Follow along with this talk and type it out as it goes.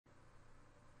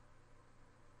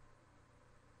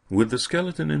With the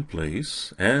skeleton in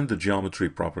place and the geometry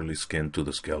properly skinned to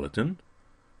the skeleton,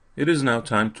 it is now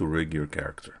time to rig your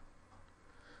character.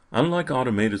 Unlike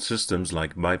automated systems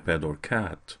like Biped or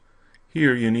Cat,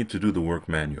 here you need to do the work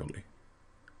manually.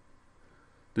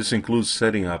 This includes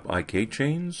setting up IK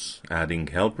chains, adding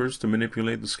helpers to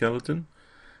manipulate the skeleton,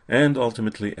 and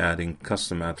ultimately adding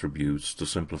custom attributes to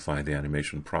simplify the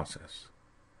animation process.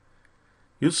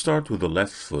 You'll start with the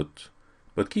left foot,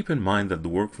 but keep in mind that the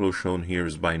workflow shown here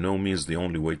is by no means the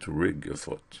only way to rig a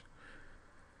foot.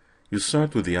 You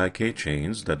start with the IK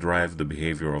chains that drive the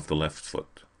behavior of the left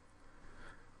foot.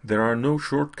 There are no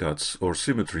shortcuts or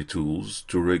symmetry tools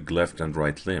to rig left and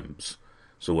right limbs,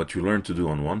 so what you learn to do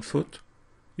on one foot,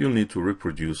 you'll need to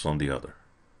reproduce on the other.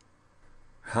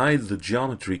 Hide the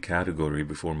geometry category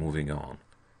before moving on.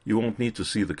 You won't need to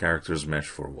see the character's mesh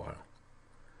for a while.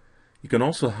 You can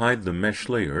also hide the mesh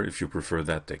layer if you prefer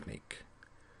that technique.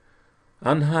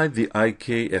 Unhide the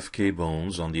IK-FK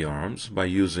bones on the arms by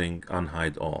using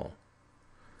Unhide All.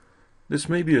 This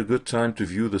may be a good time to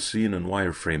view the scene in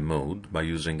wireframe mode by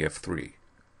using F3.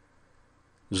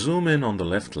 Zoom in on the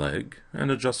left leg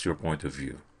and adjust your point of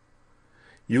view.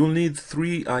 You will need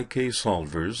 3 IK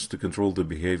solvers to control the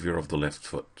behavior of the left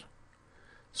foot.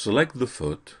 Select the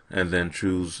foot and then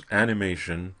choose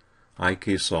Animation,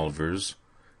 IK Solvers,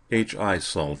 HI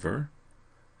Solver,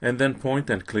 and then point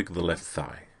and click the left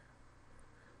thigh.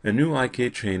 A new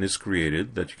IK chain is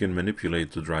created that you can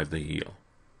manipulate to drive the heel.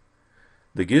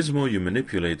 The gizmo you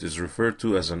manipulate is referred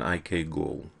to as an IK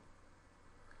goal.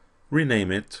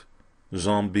 Rename it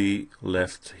Zombie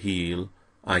Left Heel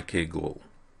IK Goal.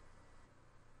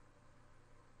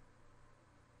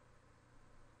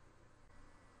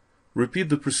 Repeat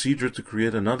the procedure to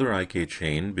create another IK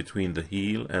chain between the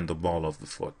heel and the ball of the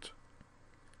foot.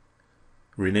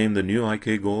 Rename the new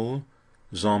IK goal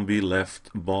Zombie Left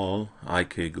Ball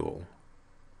IK Goal.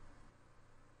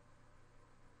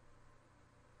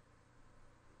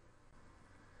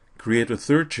 Create a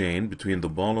third chain between the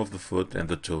ball of the foot and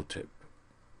the toe tip.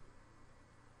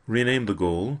 Rename the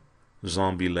goal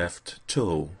Zombie Left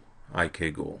Toe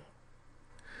IK Goal.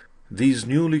 These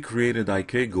newly created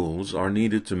IK goals are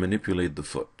needed to manipulate the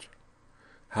foot.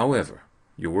 However,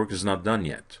 your work is not done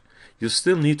yet. You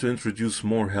still need to introduce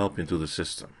more help into the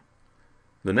system.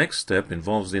 The next step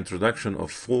involves the introduction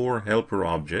of 4 helper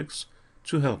objects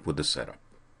to help with the setup.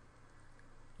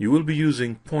 You will be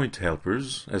using point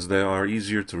helpers as they are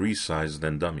easier to resize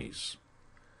than dummies.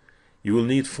 You will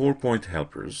need 4 point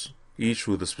helpers, each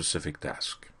with a specific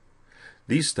task.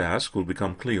 These tasks will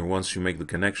become clear once you make the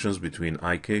connections between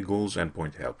IK goals and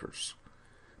point helpers.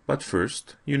 But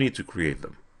first, you need to create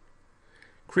them.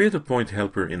 Create a point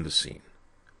helper in the scene.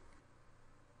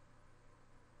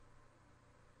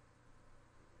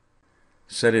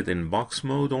 Set it in box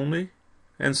mode only,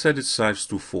 and set its size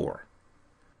to 4.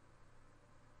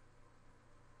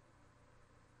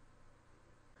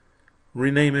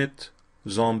 Rename it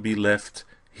Zombie Left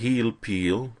Heel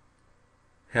Peel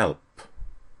Help.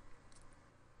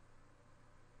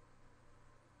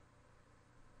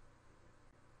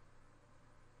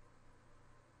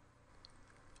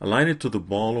 Align it to the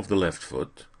ball of the left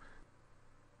foot,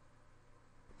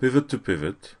 pivot to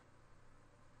pivot,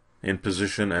 in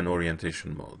position and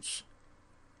orientation modes.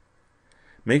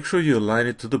 Make sure you align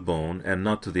it to the bone and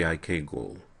not to the IK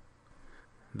goal.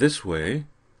 This way,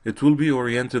 it will be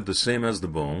oriented the same as the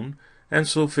bone, and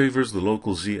so favors the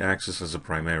local Z-axis as a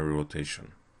primary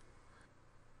rotation.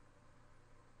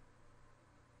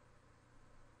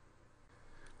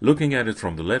 Looking at it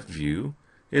from the left view,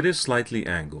 it is slightly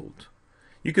angled.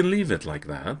 You can leave it like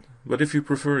that, but if you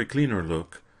prefer a cleaner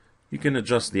look, you can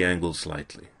adjust the angle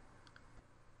slightly.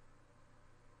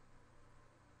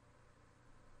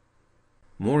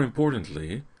 More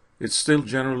importantly, it's still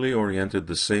generally oriented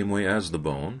the same way as the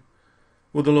bone,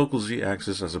 with the local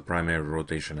Z-axis as a primary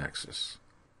rotation axis.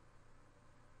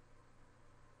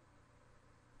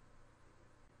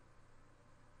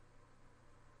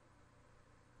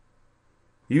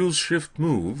 Use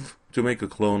Shift-Move to make a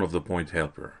clone of the point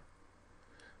helper.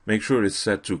 Make sure it's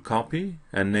set to Copy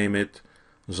and name it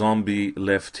Zombie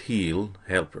Left Heel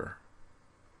Helper.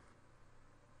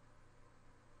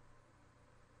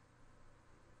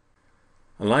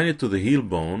 Align it to the heel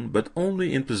bone, but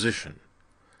only in position.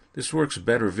 This works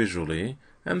better visually,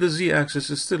 and the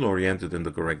Z-axis is still oriented in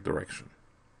the correct direction.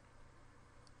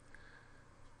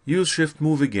 Use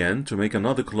Shift-Move again to make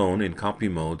another clone in Copy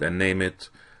mode and name it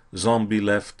Zombie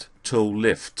Left Toe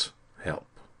Lift Help.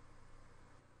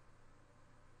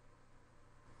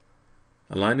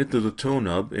 Align it to the toe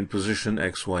nub in position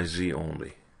XYZ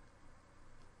only.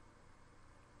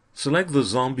 Select the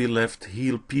Zombie Left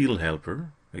Heel Peel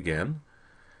Helper, again,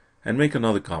 and make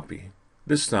another copy,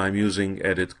 this time using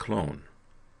Edit Clone.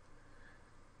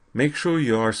 Make sure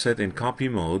you are set in copy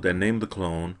mode and name the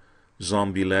clone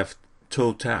Zombie Left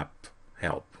Toe Tap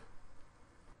Help.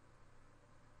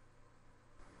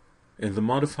 In the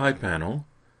Modify panel,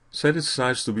 set its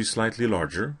size to be slightly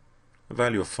larger. A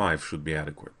value of 5 should be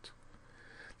adequate.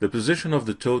 The position of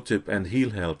the toe tip and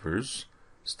heel helpers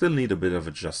still need a bit of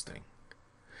adjusting.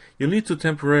 You'll need to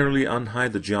temporarily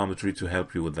unhide the geometry to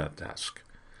help you with that task.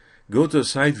 Go to a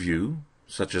side view,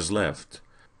 such as left.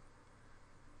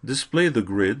 Display the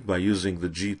grid by using the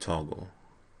G toggle.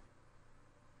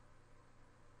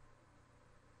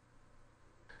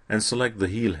 And select the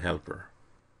heel helper.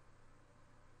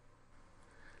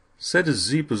 Set its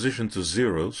Z position to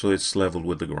 0 so it's level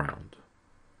with the ground.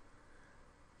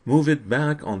 Move it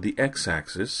back on the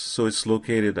X-axis so it's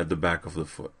located at the back of the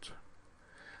foot.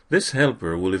 This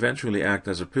helper will eventually act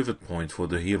as a pivot point for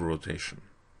the heel rotation.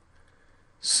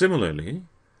 Similarly,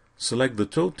 select the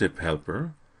toe tip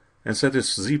helper and set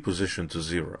its Z position to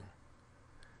 0.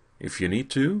 If you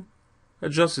need to,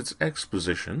 adjust its X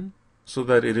position so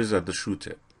that it is at the shoe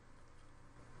tip.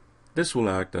 This will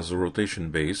act as a rotation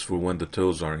base for when the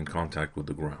toes are in contact with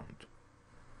the ground.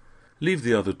 Leave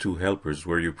the other two helpers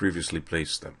where you previously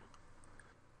placed them.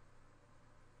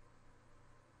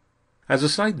 As a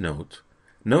side note,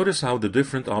 notice how the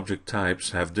different object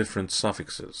types have different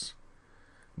suffixes.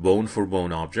 Bone for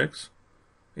bone objects,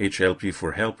 HLP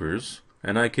for helpers,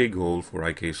 and IK goal for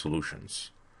IK solutions.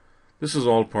 This is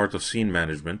all part of scene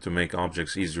management to make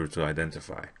objects easier to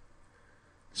identify.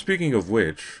 Speaking of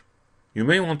which, you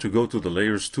may want to go to the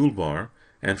Layers toolbar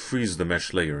and freeze the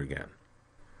mesh layer again.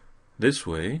 This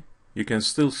way, you can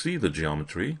still see the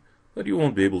geometry, but you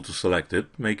won't be able to select it,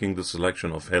 making the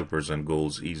selection of helpers and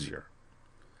goals easier.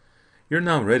 You're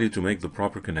now ready to make the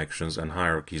proper connections and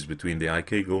hierarchies between the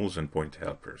IK goals and point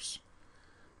helpers.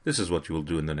 This is what you will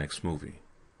do in the next movie.